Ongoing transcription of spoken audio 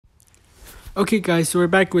Okay guys, so we're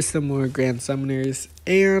back with some more Grand Summoners,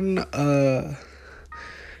 and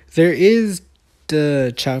there is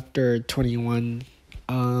the chapter 21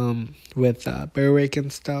 with Berwick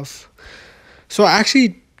and stuff. So I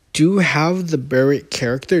actually do have the Berwick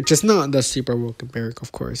character, just not the super woken Berwick,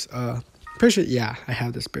 of course. Pretty sure, yeah, I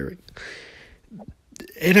have this Berwick.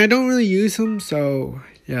 And I don't really use him, so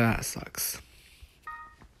yeah, that sucks.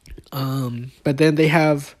 But then they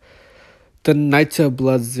have the Knights of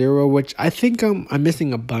Blood Zero, which I think I'm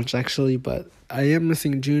missing a bunch actually, but I am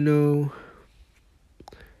missing Juno.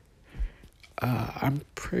 I'm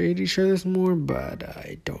pretty sure there's more, but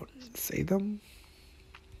I don't say them.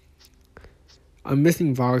 I'm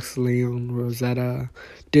missing Vox, Leon, Rosetta,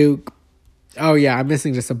 Duke. Oh yeah, I'm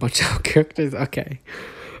missing just a bunch of characters. Okay.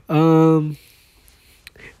 And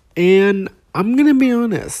I'm gonna be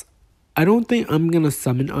honest. I don't think I'm gonna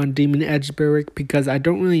summon on Demon Edge Berwick because I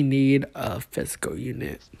don't really need a physical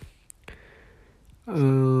unit.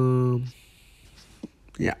 Yeah.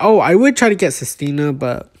 Oh, I would try to get Sistina,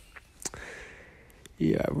 but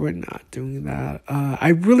yeah, we're not doing that. I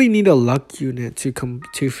really need a luck unit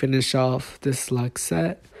to finish off this luck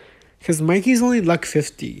set because Mikey's only luck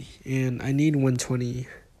 50 and I need 120.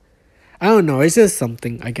 I don't know. It's just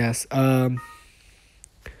something, I guess.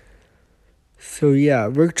 So yeah,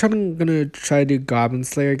 we're gonna try to do Goblin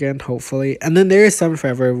Slayer again, hopefully. And then there is Summon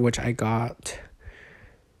Forever, which I got.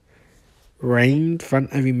 Rain,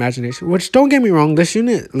 Front of Imagination. Which, don't get me wrong, this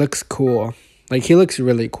unit looks cool. Like, he looks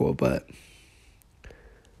really cool, but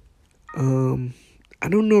I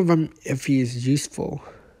don't know if he's useful.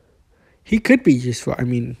 He could be useful, I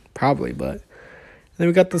mean, probably, but then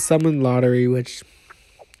we got the Summon Lottery, which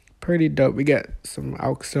pretty dope. We get some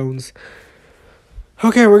Alk Stones.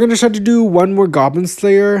 Okay, we're gonna try to do one more Goblin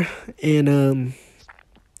Slayer, and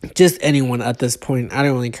just anyone at this point. I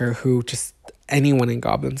don't really care who, just anyone in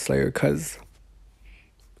Goblin Slayer, because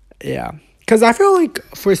yeah. Because I feel like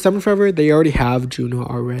for Summon Forever, they already have Juno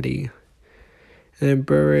already. And then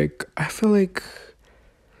Berwick, I feel like...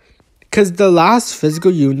 Because the last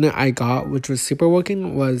physical unit I got, which was Super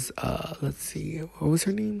Woken, was, let's see, what was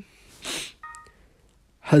her name?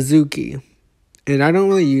 Hazuki. And I don't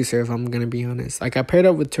really use her, if I'm going to be honest. Like, I paired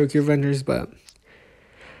up with Tokyo Avengers, but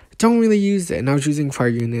don't really use it. And I was using fire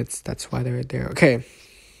units. That's why they're there. Okay.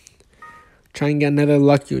 Try and get another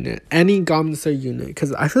luck unit. Any Goblin Slayer unit.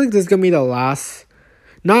 Because I feel like this is going to be the last...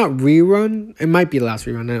 Not rerun. It might be the last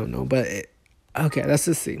rerun. I don't know. But... okay, let's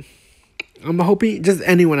just see. I'm hoping... Just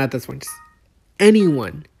anyone at this point. Just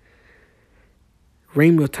anyone.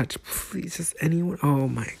 Rainbow Touch. Please. Just anyone. Oh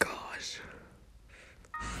my gosh.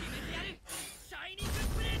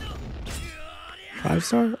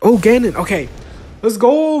 5-star? Oh, Ganon. Okay. Let's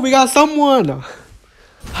go. We got someone.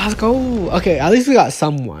 Let's go. Okay, at least we got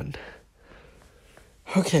someone.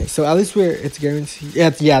 Okay, so at least it's guaranteed.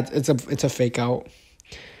 Yeah, it's a fake out.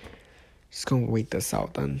 Just gonna wait this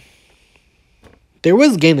out then. There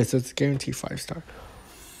was Ganon, so it's guaranteed 5-star.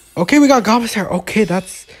 Okay, we got Goblin Slayer. Okay,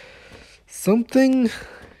 that's something.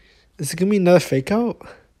 Is it gonna be another fake out?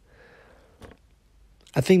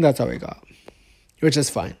 I think that's all we got, which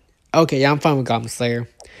is fine. Okay, yeah, I'm fine with Goblin Slayer.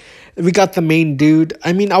 We got the main dude.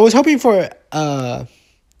 I mean, I was hoping for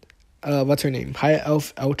what's her name? High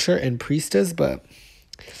Elf Elcher and Priestess, but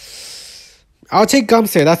I'll take Goblin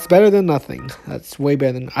Slayer. That's better than nothing. That's way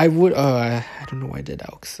better than I would. I don't know why I did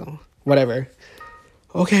Elk, so whatever.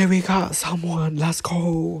 Okay, we got someone. Let's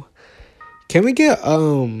go. Can we get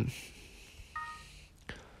we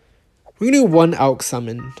can do one Elk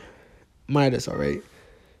summon. Might as well, right?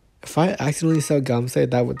 If I accidentally sell Goblin Slayer,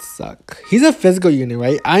 that would suck. He's a physical unit,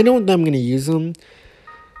 right? I don't think I'm gonna use him.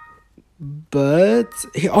 But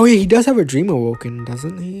oh yeah, he does have a Dream Awoken,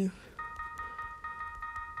 doesn't he?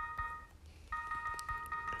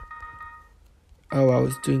 Oh, I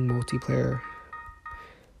was doing multiplayer.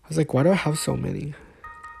 I was like, why do I have so many?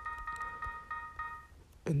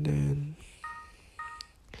 And then...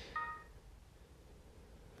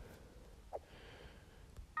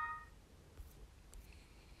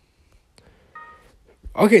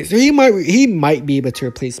 okay, so he might be able to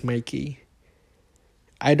replace Mikey.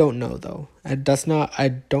 I don't know though. I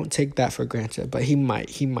don't take that for granted, but he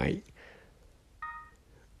might.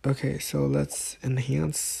 Okay, so let's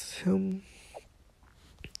enhance him.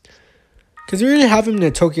 Because we already have him in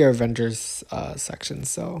the Tokyo Avengers section,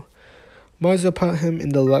 so might as well put him in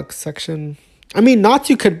the luck section. I mean,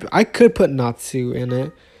 I could put Natsu in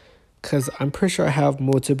it, because I'm pretty sure I have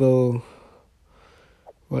multiple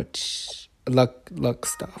luck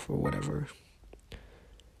stuff or whatever.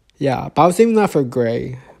 Yeah, but I was saving that for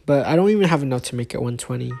Gray, but I don't even have enough to make it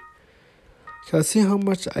 120. Okay, let's see how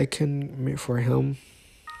much I can make for him.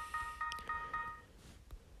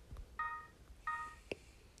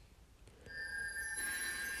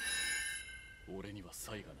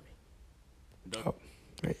 Oh,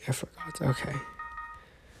 wait, I forgot. Okay.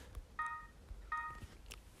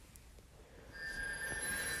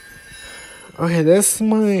 Okay, this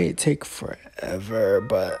might take forever,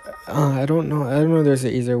 but I don't know. I don't know if there's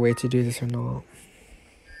an easier way to do this or not.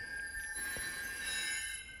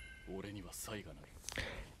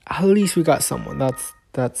 At least we got someone.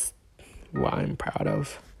 That's what I'm proud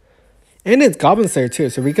of. And it's Goblin Slayer too,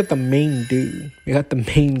 so we got the main dude. We got the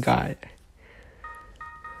main guy.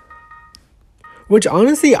 Which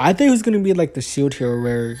honestly, I think it was gonna be like the shield hero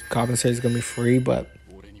where Goblin Slayer is gonna be free, but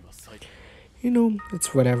you know,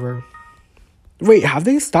 it's whatever. Wait, have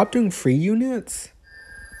they stopped doing free units?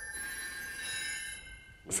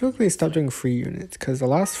 I feel like they stopped doing free units because the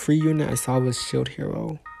last free unit I saw was Shield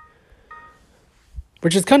Hero.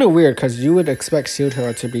 Which is kind of weird because you would expect Shield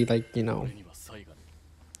Hero to be like, you know,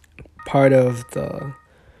 part of the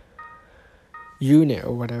unit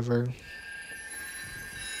or whatever.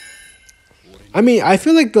 I mean, I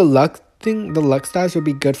feel like the luck stats would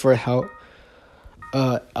be good for help.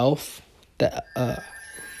 Elf.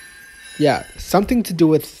 Yeah, something to do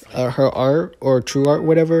with her art or true art,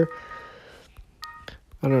 whatever.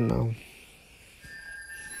 I don't know.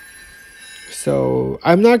 So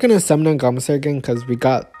I'm not gonna summon on Goblin Slayer again because we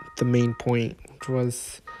got the main point, which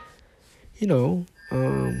was, you know,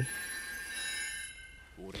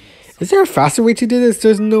 is there a faster way to do this?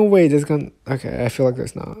 There's no way there's gonna. Okay, I feel like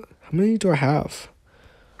there's not. How many do I have?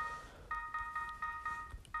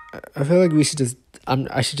 I feel like we should just.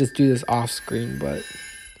 I should just do this off screen, but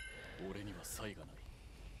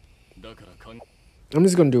I'm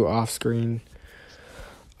just gonna do it off screen.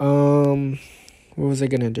 What was I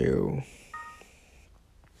gonna do?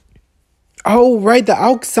 Oh, right, the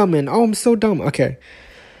Alk summon. Oh, I'm so dumb. Okay.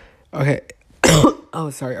 Oh,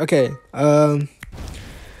 sorry. Okay. Can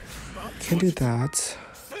do that.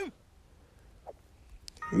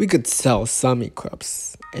 We could sell some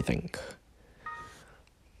equips, I think.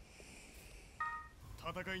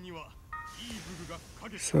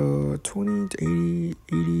 So 20 to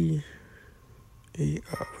 80, 80.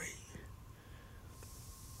 Oh wait.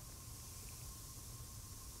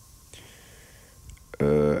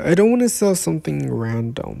 I don't want to sell something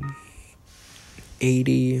random.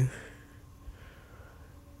 80.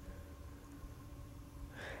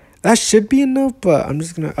 That should be enough, but I'm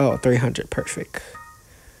just gonna. Oh, 300. Perfect.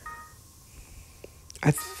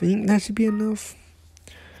 I think that should be enough.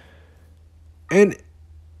 And.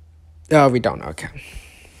 Oh, we don't. Okay.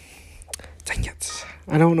 Dang it.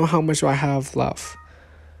 I don't know how much do I have left.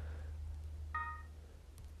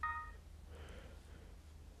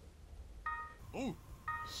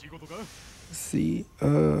 Let's see.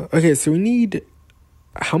 Okay, so we need.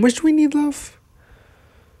 How much do we need left?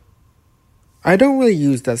 I don't really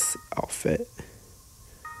use this outfit.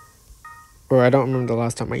 Or I don't remember the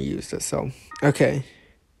last time I used it, so. Okay.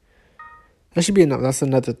 That should be enough. That's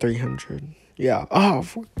another 300. Yeah. Oh,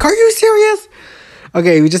 are you serious?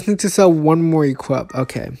 Okay, we just need to sell one more equip.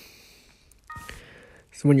 Okay.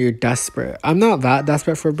 So when you're desperate. I'm not that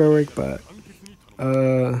desperate for Berwick, but.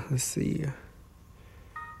 Let's see.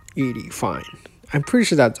 80. Fine. I'm pretty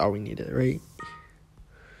sure that's all we needed, right?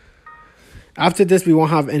 After this, we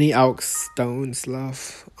won't have any Alk stones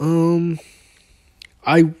left.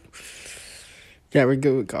 Yeah, we're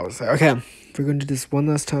good with Goblin Slayer. Okay, we're gonna do this one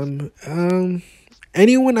last time.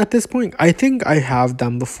 Anyone at this point? I think I have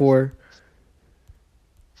them before.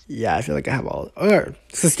 Yeah, I feel like I have all.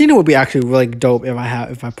 Sistina would be actually really dope if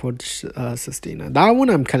I put Sistina. That one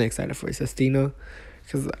I'm kind of excited for, Sistina,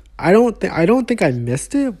 because I don't think I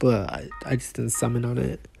missed it, but I just didn't summon on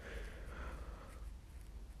it.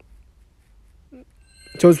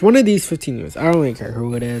 So it's one of these 15 units. I don't really care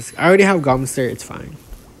who it is. I already have Goblin Slayer. It's fine.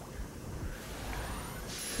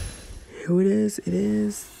 Who it is? It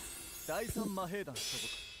is.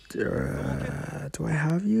 Do I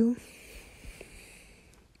have you?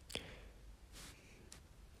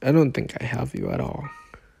 I don't think I have you at all.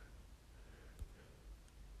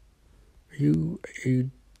 Are you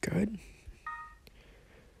good?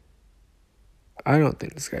 I don't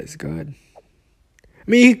think this guy's good. I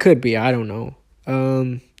mean, he could be. I don't know.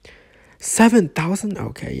 7,000.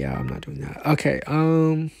 Okay, yeah, I'm not doing that. Okay.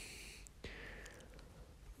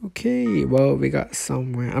 Okay. Well, we got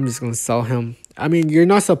somewhere. I'm just gonna sell him. I mean, you're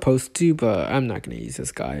not supposed to, but I'm not gonna use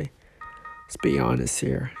this guy. Let's be honest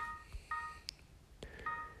here.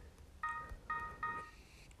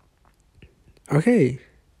 Okay.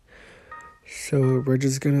 So we're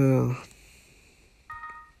just gonna.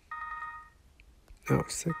 Oh,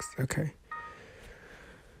 6. Okay.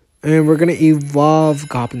 And we're gonna evolve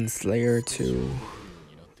Goblin Slayer to.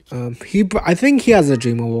 I think he has a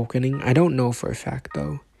dream awakening. I don't know for a fact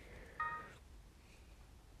though.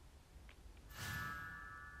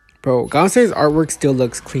 Bro, Gonzalez's artwork still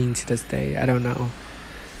looks clean to this day. I don't know.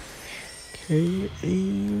 Okay,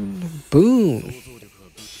 and boom.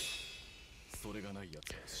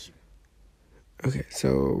 Okay,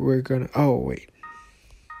 so we're gonna. Oh, wait.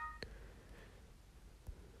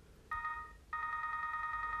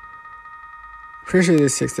 Pretty sure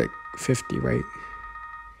this takes like 50, right?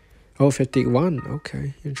 Oh, 51.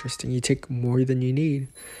 Okay, interesting. You take more than you need.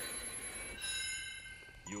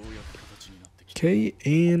 Okay,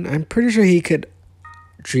 and I'm pretty sure he could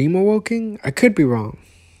dream awoken. I could be wrong.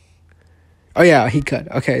 Oh, yeah, he could.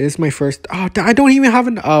 Okay, this is my first. Oh, I don't even have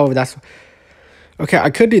an. Oh, that's. Okay, I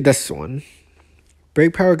could do this one.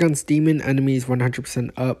 Break power against demon enemies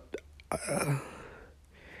 100% up.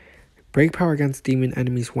 Break power against demon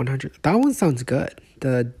enemies 100. That one sounds good.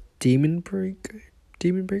 The demon break.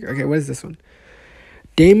 Demon break. Okay, what is this one?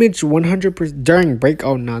 Damage 100% during break.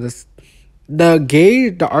 Oh no, this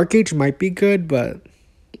the arc gauge might be good, but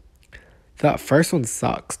that first one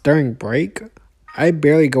sucks. During break, I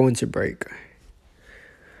barely go into break.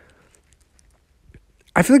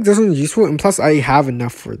 I feel like this one's useful, and plus I have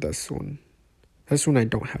enough for this one. This one I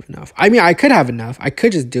don't have enough. I mean, I could have enough. I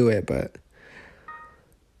could just do it, but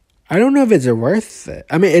I don't know if it's worth it.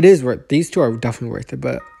 I mean, it is worth. These two are definitely worth it,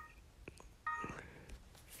 but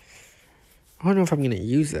I don't know if I'm gonna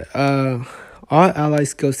use it. All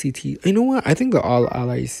allies go CT. You know what? I think the all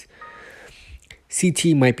allies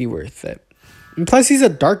CT might be worth it. And plus, he's a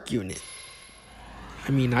dark unit.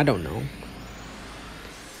 I mean, I don't know.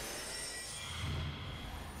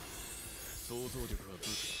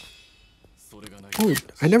 Oh,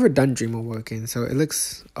 I never done Dream Awoken, so it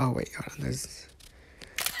looks. Oh wait, hold on. There's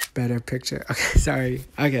better picture. Okay, sorry.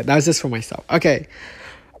 Okay, that was just for myself. Okay.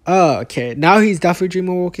 Okay. Now he's definitely Dream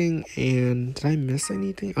Awoken. And did I miss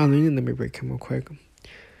anything? Oh, let me break him real quick.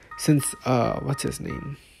 Since what's his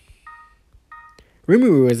name?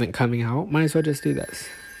 Rimuru isn't coming out. Might as well just do this.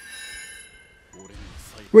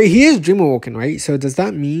 Wait, he is Dream Awoken, right? So does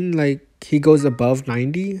that mean like he goes above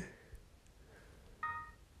 90?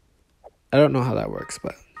 I don't know how that works,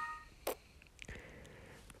 but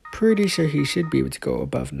pretty sure he should be able to go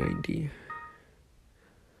above 90.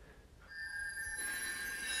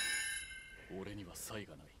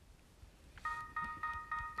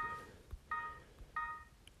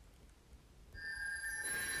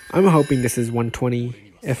 I'm hoping this is 120.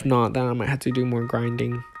 If not, then I might have to do more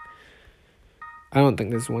grinding. I don't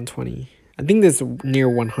think this is 120. I think this is near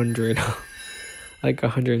 100. Like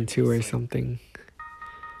 102 or something.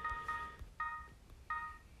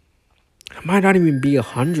 It might not even be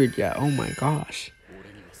 100 yet. Oh my gosh.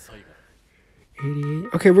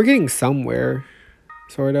 88. Okay, we're getting somewhere.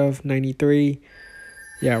 Sort of. 93.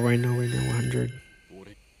 Yeah, right now we're near 100.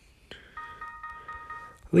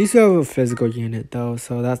 At least we have a physical unit though,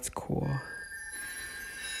 so that's cool.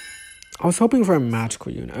 I was hoping for a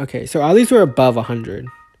magical unit. Okay, so at least we're above 100.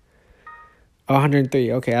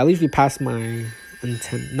 103. Okay, at least we passed my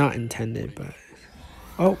not intended, but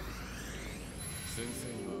oh.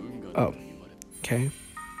 Oh. Okay.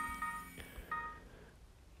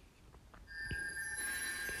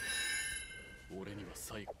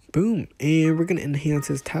 Boom. And we're gonna enhance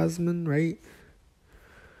his talisman, right?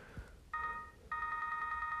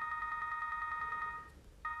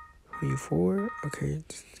 $24. Okay.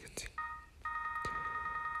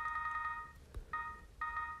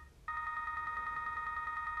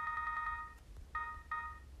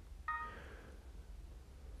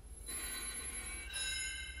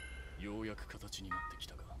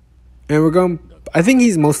 And we're going. I think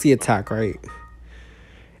he's mostly attack, right?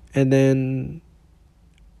 And then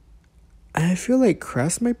I feel like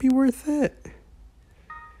Crest might be worth it.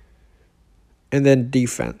 And then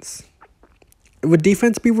defense. Would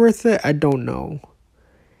defense be worth it? I don't know.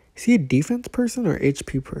 Is he a defense person or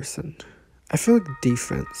HP person? I feel like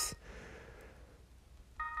defense.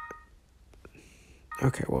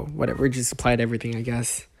 Okay, well, whatever. We just applied everything, I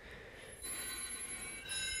guess.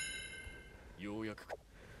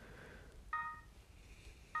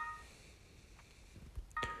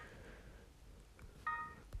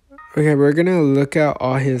 Okay, we're gonna look at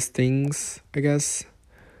all his things, I guess.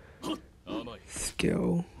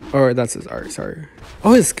 Skill. Or that's his art, sorry.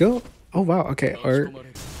 Oh, his skill? Oh, wow. Okay, art.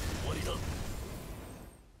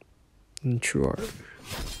 And true art.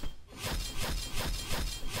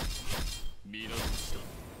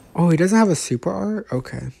 Oh, he doesn't have a super art?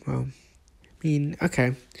 Okay, well. I mean,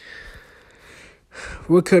 okay.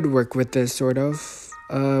 We could work with this, sort of.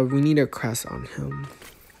 We need a crest on him.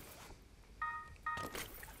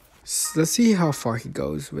 So let's see how far he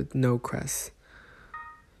goes with no crest.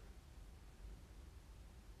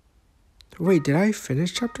 Wait, did I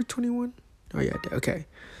finish chapter 21? Oh, yeah, I did. Okay.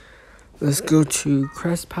 Let's go to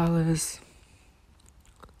Crest Palace.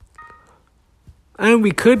 And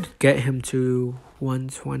we could get him to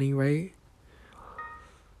 120, right?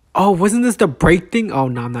 Oh, wasn't this the break thing? Oh,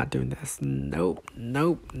 no, I'm not doing this. Nope.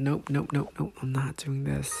 I'm not doing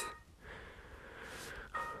this.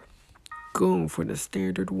 Going for the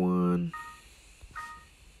standard one.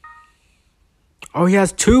 Oh, he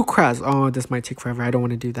has 2 crests. Oh, this might take forever. I don't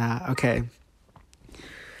want to do that. Okay.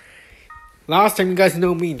 Last time, you guys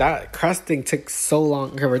know me, that crest thing took so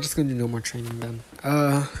long. Okay, we're just gonna do no more training then.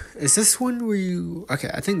 Is this one where you... Okay,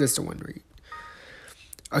 I think this is the one where you...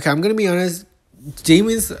 Okay, I'm gonna be honest. Not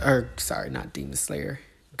Demon Slayer.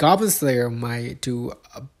 Goblin Slayer might do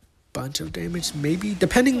a bunch of damage, maybe,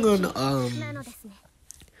 depending on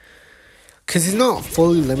because he's not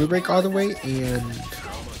fully limit break all the way, and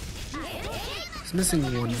he's missing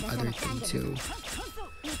one other thing too.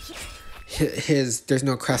 There's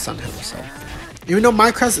no crest on him, so even though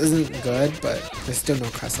my crest isn't good, but there's still no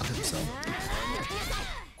crest on him, so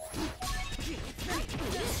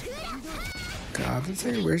Goblin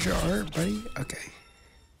Slayer, where's your art, buddy? Okay.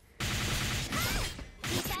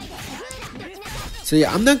 So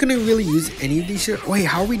yeah, I'm not gonna really use any of these shit. Wait,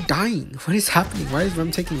 how are we dying? What is happening? Why is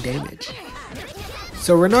Rem taking damage?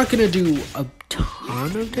 So we're not gonna do a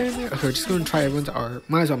ton of damage. Okay, we're just gonna try everyone's art.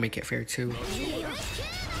 Might as well make it fair too.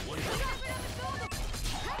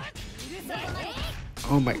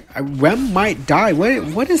 Oh my, Rem might die.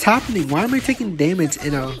 What is happening? Why am I taking damage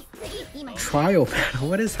in a trial battle?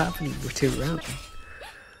 What is happening to Rem?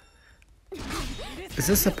 Is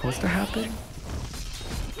this supposed to happen?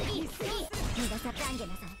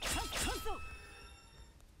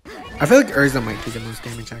 I feel like Urza might do the most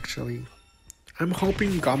damage actually. I'm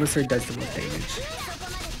hoping Goblin Slayer does the most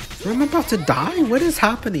damage. Rem about to die? What is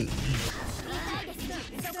happening?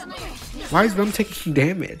 Why is Rem taking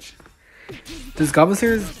damage? Does Goblin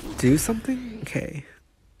Slayer do something? Okay.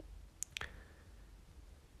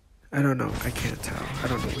 I don't know. I can't tell. I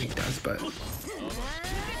don't know what he does, but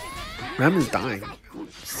Rem is dying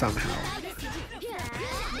somehow.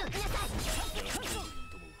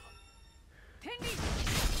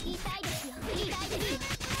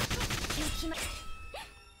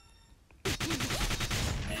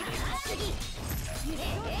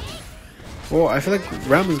 Well, I feel like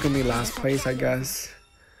Rem is gonna be last place, I guess.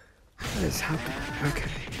 What is happening? Okay.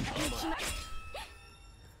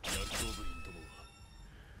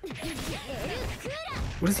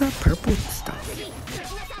 What is that purple stuff?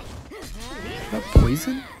 Is that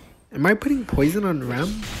poison? Am I putting poison on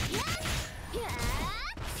Rem?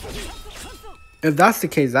 If that's the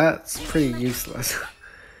case, that's pretty useless.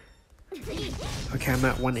 Okay, I'm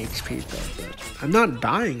at 1 HP though. But I'm not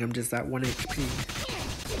dying, I'm just at 1 HP.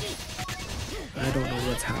 I don't know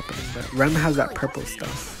what's happening, but Rem has that purple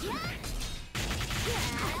stuff.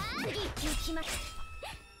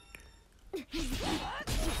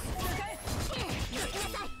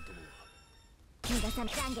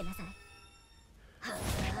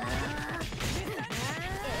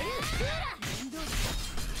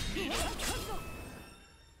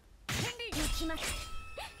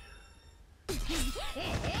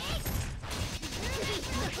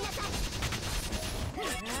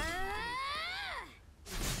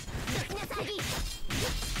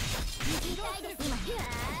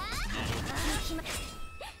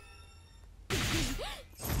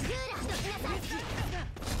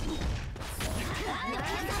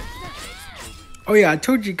 Oh yeah, I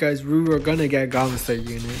told you guys we were gonna get a Goblin Slayer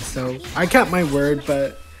unit, so I kept my word,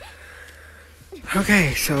 but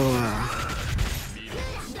okay, so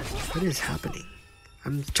what is happening?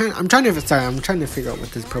 I'm trying to figure out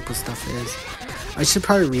what this purple stuff is. I should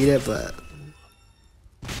probably read it, but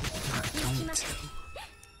I'm not going to.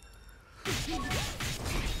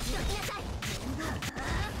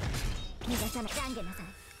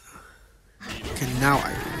 Okay, now I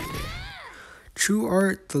read it. True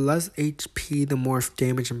art, the less HP, the more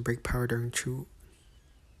damage and break power during true.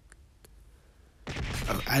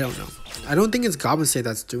 Oh, I don't know. I don't think it's Goblin Slayer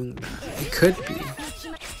that's doing that. It could be.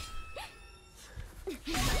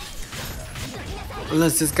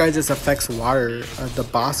 Unless this guy just affects water. The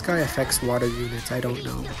boss guy affects water units. I don't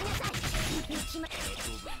know.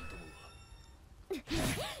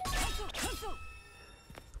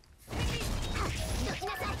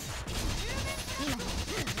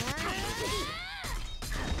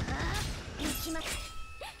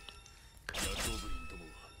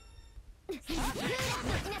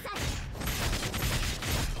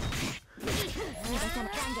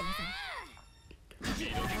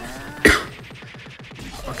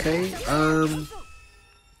 Okay,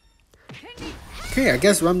 okay, I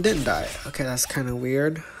guess Rem didn't die. Okay, that's kind of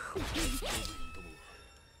weird.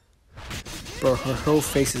 Bro, her whole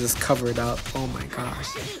face is just covered up. Oh my gosh.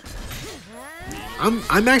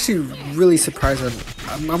 I'm actually really surprised.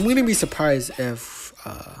 I'm gonna be surprised if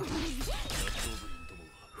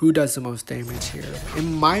who does the most damage here. It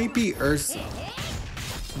might be Ursa.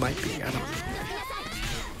 Might be, I don't know.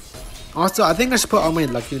 Also, I think I should put all my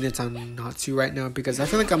luck units on Natsu right now because I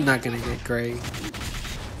feel like I'm not gonna get Gray.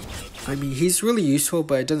 I mean, he's really useful,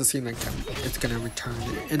 but it doesn't seem like it's gonna return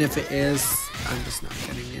it. And if it is, I'm just not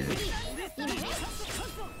getting it.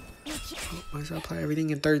 Why does I apply everything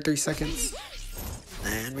in 33 seconds?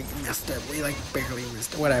 And we messed up. We like barely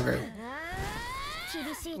missed it. Whatever.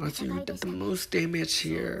 Let's see who did the most damage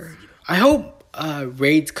here. I hope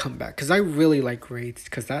raids come back because I really like raids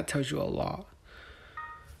because that tells you a lot.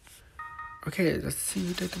 Okay, let's see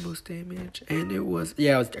who did the most damage. And it was,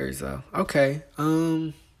 yeah, it was Urza. Okay.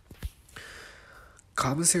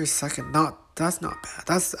 Commissary second. That's not bad.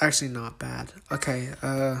 That's actually not bad. Okay,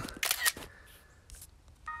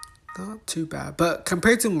 not too bad. But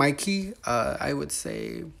compared to Mikey, I would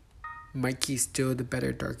say Mikey's still the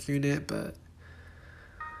better dark unit, but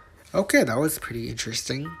okay, that was pretty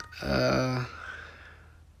interesting.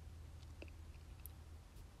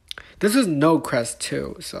 This is no crest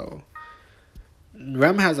too, so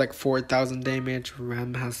Rem has like 4,000 damage,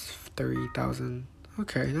 Rem has 3,000.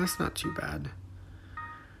 Okay, that's not too bad.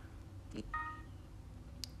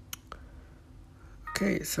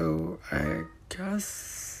 Okay, so I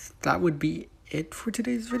guess that would be it for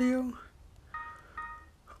today's video.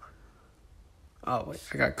 Oh wait,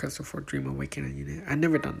 I got Crystal for Dream Awakening unit. I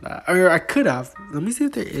never done that, or I could have. Let me see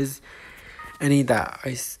if there is any that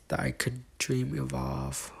I could dream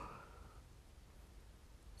evolve.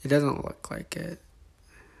 It doesn't look like it.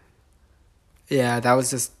 Yeah, that was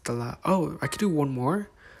just the last. Oh, I could do one more.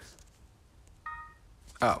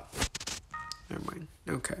 Oh, never mind.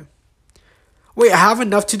 Okay. Wait, I have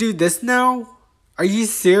enough to do this now? Are you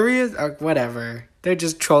serious? Whatever. They're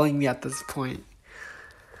just trolling me at this point.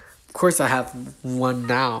 Of course I have one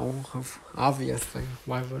now. Obviously.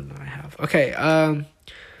 Why wouldn't I have? Okay,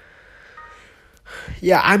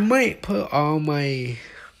 yeah, I might put all my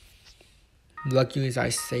luck units I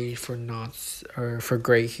saved for knots or for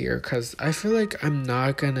gray here because I feel like I'm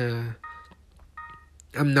not gonna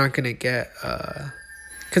get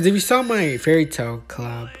because if you saw my fairy tale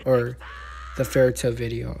collab or the fairy tale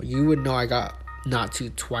video, you would know I got Natsu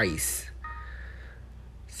twice.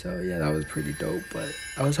 So yeah, that was pretty dope, but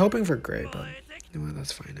I was hoping for gray, but you know what,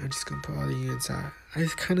 that's fine. I'm just gonna put all the units out. I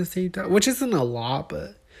just kind of saved that, which isn't a lot,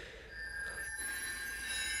 but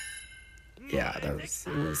yeah, it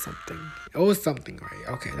was something. It was something, right?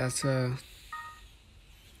 Okay, that's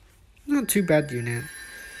not too bad unit.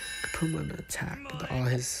 I could put him on attack with all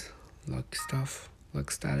his luck stuff,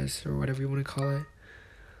 luck status, or whatever you want to call it.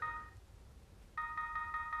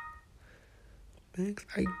 Max,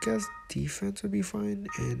 I guess defense would be fine,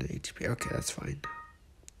 and HP. Okay, that's fine.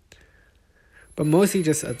 But mostly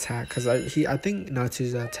just attack, because I think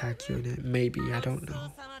Natsu's an attack unit. Maybe, I don't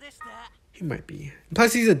know. He might be.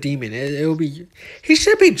 Plus, he's a demon. It'll be. He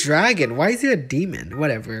should be dragon. Why is he a demon?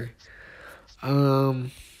 Whatever.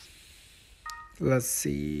 Let's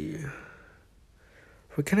see.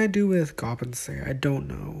 What can I do with Goblin Slayer? I don't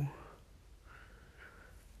know.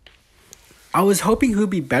 I was hoping he'd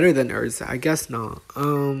be better than Urza. I guess not.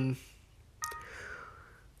 Dang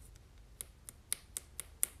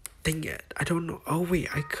it. I don't know. Oh, wait.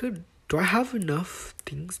 I could. Do I have enough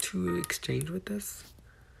things to exchange with this?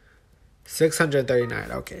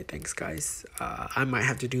 639. Okay, thanks, guys. I might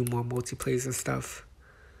have to do more multiplays and stuff.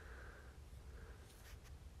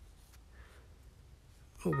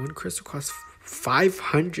 Oh, one crystal costs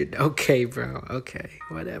 500. Okay, bro. Okay,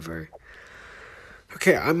 whatever.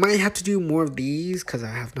 Okay, I might have to do more of these because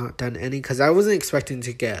I have not done any. Because I wasn't expecting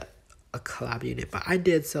to get a collab unit, but I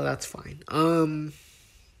did, so that's fine.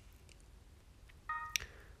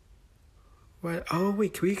 What? Oh,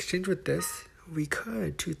 wait, can we exchange with this? We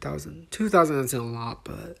could. 2,000. 2,000 isn't a lot,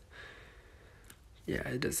 but yeah,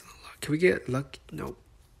 it isn't a lot. Can we get luck? Nope.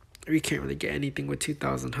 We can't really get anything with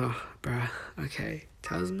 2,000, huh, bruh? Okay.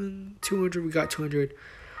 Talisman, 200. We got 200.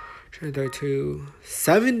 232.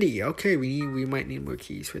 70. Okay, we might need more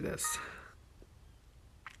keys for this.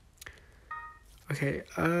 Okay,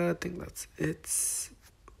 I think that's it.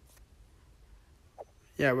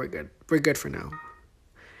 Yeah, we're good. We're good for now.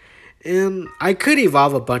 And I could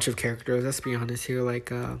evolve a bunch of characters, let's be honest here,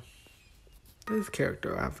 like this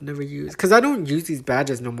character I've never used. Because I don't use these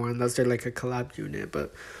badges no more unless they're like a collab unit,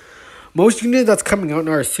 but most units that's coming out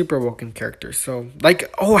now are super awoken characters. So,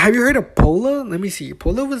 like, oh, have you heard of Pola? Let me see.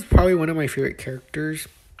 Pola was probably one of my favorite characters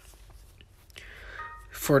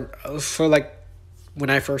for like when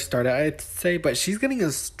I first started, I'd say. But she's getting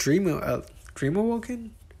a dream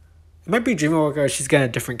awoken. It might be dream awoken or she's getting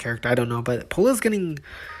a different character. I don't know. But Pola's getting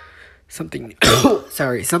something.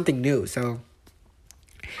 Sorry, something new. So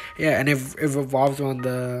yeah, and it revolves on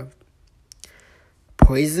the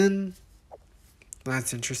poison.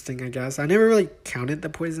 That's interesting, I guess. I never really counted the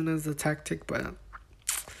poison as a tactic, but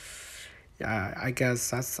yeah, I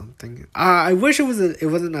guess that's something. I wish it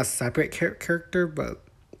wasn't a separate character, but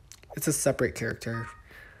it's a separate character.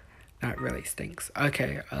 That really stinks.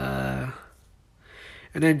 Okay, and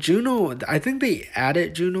then Juno, I think they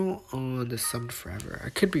added Juno on the Summoned Forever. I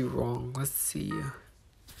could be wrong. Let's see.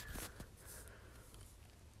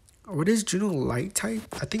 What is Juno, light type?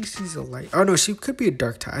 I think she's a light. Oh no, she could be a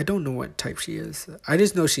dark type. I don't know what type she is. I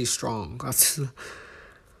just know she's strong. I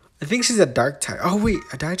think she's a dark type. Oh wait,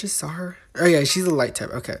 did I just saw her? Oh yeah, she's a light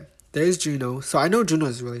type. Okay, there's Juno. So I know Juno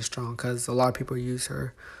is really strong because a lot of people use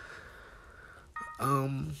her.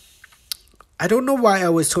 I don't know why I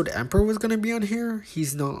was told Emperor was gonna be on here.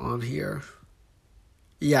 He's not on here.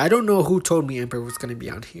 Yeah, I don't know who told me Emperor was gonna be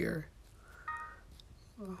on here.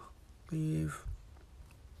 Leave.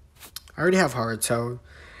 I already have hard, so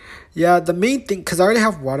yeah, the main thing, because I already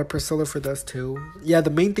have Water Priscilla for this too. Yeah, the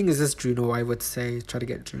main thing is this Juno, I would say. Try to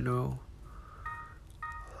get Juno.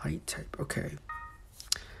 Light type, okay.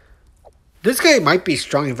 This guy might be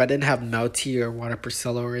strong if I didn't have Melty or Water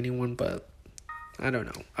Priscilla or anyone, but I don't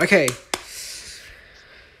know. Okay.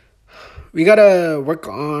 We gotta work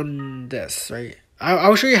on this, right?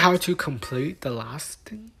 I'll show you how to complete the last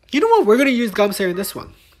thing. You know what? We're gonna use Gumsair in this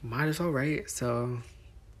one. Might as well, right? So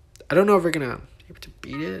I don't know if we're gonna be able to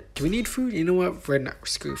beat it. Do we need food? You know what? We're not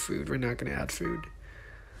screw food. We're not gonna add food.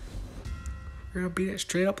 We're gonna beat it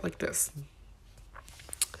straight up like this.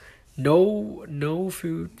 No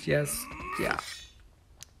food. Yes. Yeah.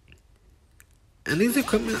 And these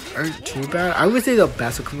equipment aren't too bad. I would say the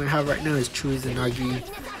best equipment I have right now is Chewy's and Nagi,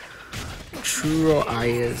 Churro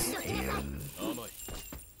Ayas, and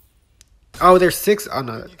oh, there's 6. Oh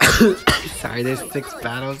no, sorry, there's 6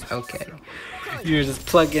 battles. Okay. You just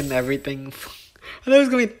plug in everything. I thought it was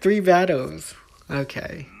going to be 3 battles.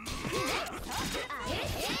 Okay.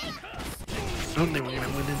 I don't think we're going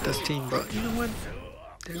to win in this team, but you know what?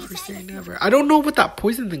 Never say never. I don't know what that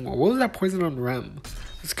poison thing was. What was that poison on Rem?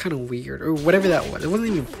 It's kind of weird. Or whatever that was. It wasn't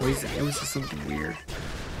even poison. It was just something weird.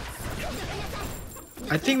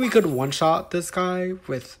 I think we could one-shot this guy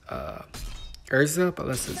with Urza, but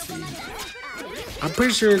let's just see. I'm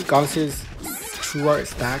pretty sure Gauss's True Art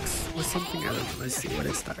stacks with something. I don't know. Let's see what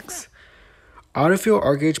it stacks. Autofill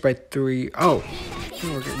art gauge by 3. Oh,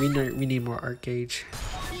 we need more art gauge.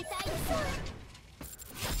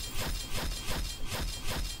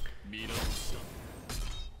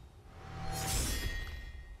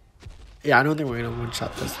 Yeah, I don't think we're gonna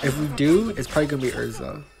one-shot this. If we do, it's probably gonna be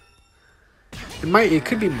Urza. It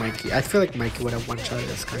could be Mikey. I feel like Mikey would have one-shot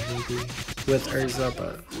this guy maybe with Urza,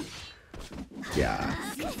 but yeah.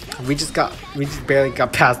 We just barely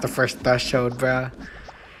got past the first threshold, bruh.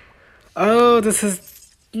 Oh, this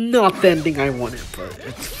is not the ending I wanted, but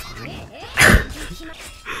it's fine.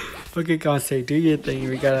 Okay, Gansei, do your thing.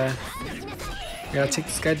 We gotta take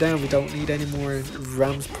this guy down. We don't need any more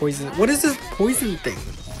Rem's poison. What is this poison thing?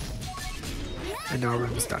 And now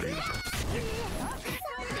Rem's dying.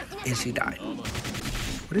 And she died.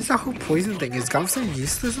 What is that whole poison thing? Is Gumsair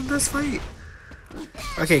useless in this fight?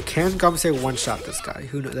 Okay, can Gumsair one-shot this guy?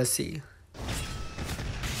 Who knows? Let's see.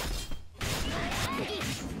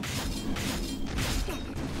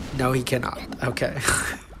 No, he cannot. Okay.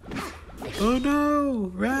 Oh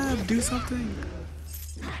no! Ram, do something!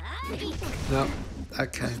 No.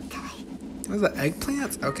 Okay. Was that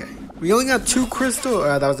eggplants? Okay. We only got 2 crystal.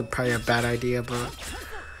 That was probably a bad idea, but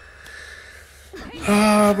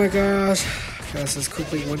oh my gosh. Let's just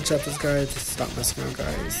quickly one-shot this guy. Just stop messing around,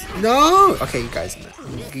 guys. No! Okay, you guys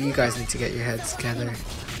need to get your heads together.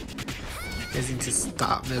 You guys need to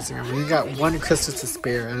stop messing around. We got 1 crystal to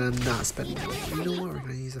spare, and I'm not spending it. You know what? We're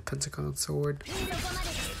gonna use a pentagon sword.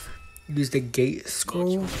 Use the gate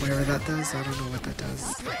scroll, whatever that does. I don't know what that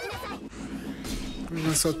does. We're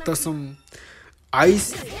gonna throw some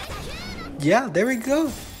ice. Yeah, there we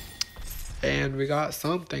go. And we got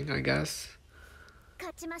something, I guess.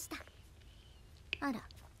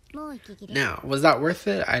 Now, was that worth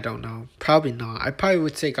it? I don't know. Probably not. I probably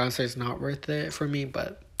would say Gauntlet's not worth it for me,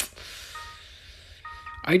 but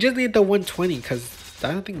I just need the 120 because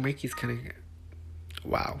I don't think Mikey's gonna get.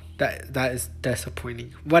 Wow, that is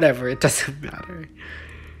disappointing. Whatever, it doesn't matter.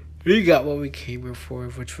 We got what we came here for,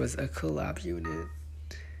 which was a collab unit.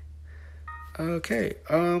 Okay.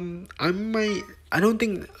 I don't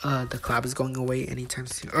think the collab is going away anytime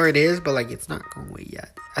soon. Or it is, but like it's not going away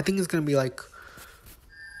yet. I think it's gonna be like,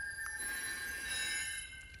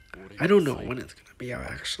 I don't know when it's gonna be out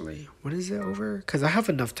actually. When is it over? Because I have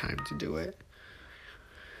enough time to do it.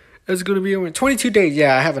 It's gonna be over in 22 days.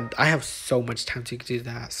 Yeah, I have so much time to do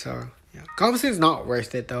that. So yeah, Goblin is not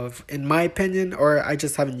worth it though, in my opinion, or I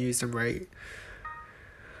just haven't used them right.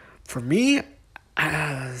 For me,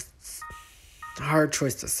 hard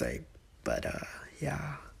choice to say, but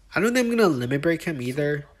yeah, I don't think I'm gonna limit break him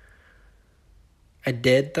either. I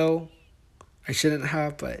did though. I shouldn't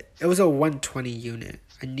have, but it was a 120 unit.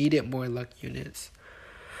 I needed more luck units.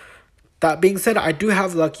 That being said, I do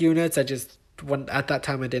have luck units. I just at that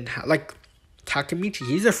time I didn't have like Takamichi.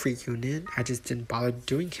 He's a free unit. I just didn't bother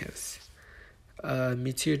doing his.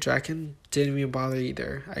 Meteor Dragon didn't even bother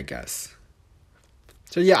either, I guess.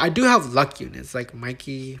 So yeah, I do have luck units like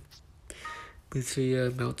Mikey,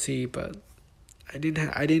 Mitsuya, Melty, but I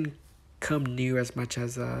didn't come near as much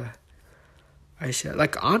as I should.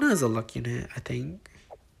 Like Anna is a luck unit, I think.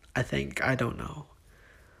 I don't know.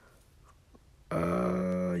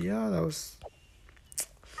 Yeah, that was.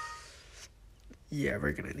 Yeah,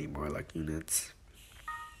 we're gonna need more luck units.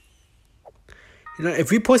 You know,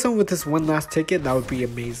 if we pull someone with this one last ticket, that would be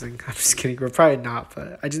amazing. I'm just kidding. We're probably not,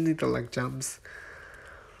 but I just need the luck gems.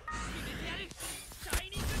 Need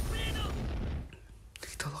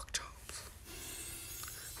the luck gems.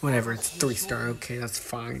 Whatever, it's 3-star. Okay, that's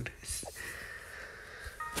fine.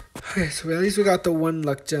 Okay, so at least we got the one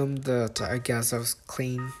luck gem that I guess I was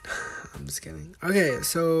clean. I'm just kidding. Okay,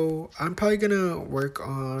 so I'm probably gonna work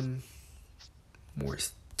on more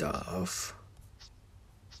stuff.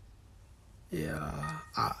 Yeah.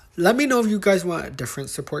 Let me know if you guys want a different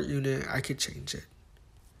support unit. I could change it.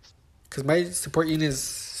 Because my support unit is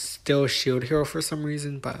still Shield Hero for some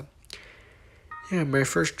reason, but yeah, my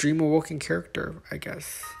first Dream Awoken character, I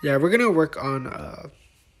guess. Yeah, we're gonna work on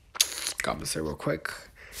Goblin real quick.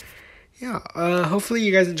 Yeah, hopefully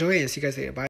you guys enjoy it and see you guys later. Bye.